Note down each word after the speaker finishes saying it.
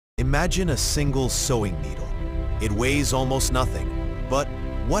Imagine a single sewing needle. It weighs almost nothing, but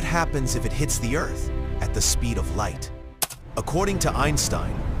what happens if it hits the Earth at the speed of light? According to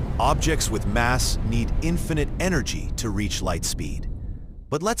Einstein, objects with mass need infinite energy to reach light speed.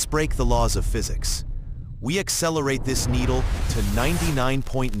 But let's break the laws of physics. We accelerate this needle to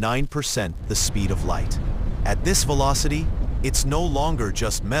 99.9% the speed of light. At this velocity, it's no longer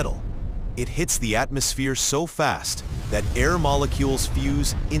just metal. It hits the atmosphere so fast that air molecules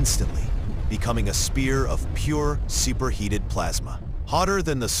fuse instantly, becoming a spear of pure superheated plasma, hotter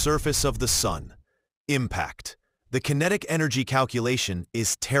than the surface of the sun. Impact. The kinetic energy calculation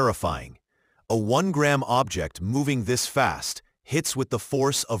is terrifying. A 1-gram object moving this fast hits with the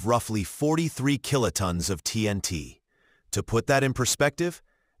force of roughly 43 kilotons of TNT. To put that in perspective,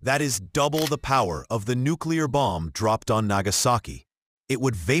 that is double the power of the nuclear bomb dropped on Nagasaki. It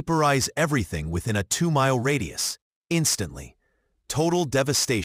would vaporize everything within a 2-mile radius, instantly. Total devastation.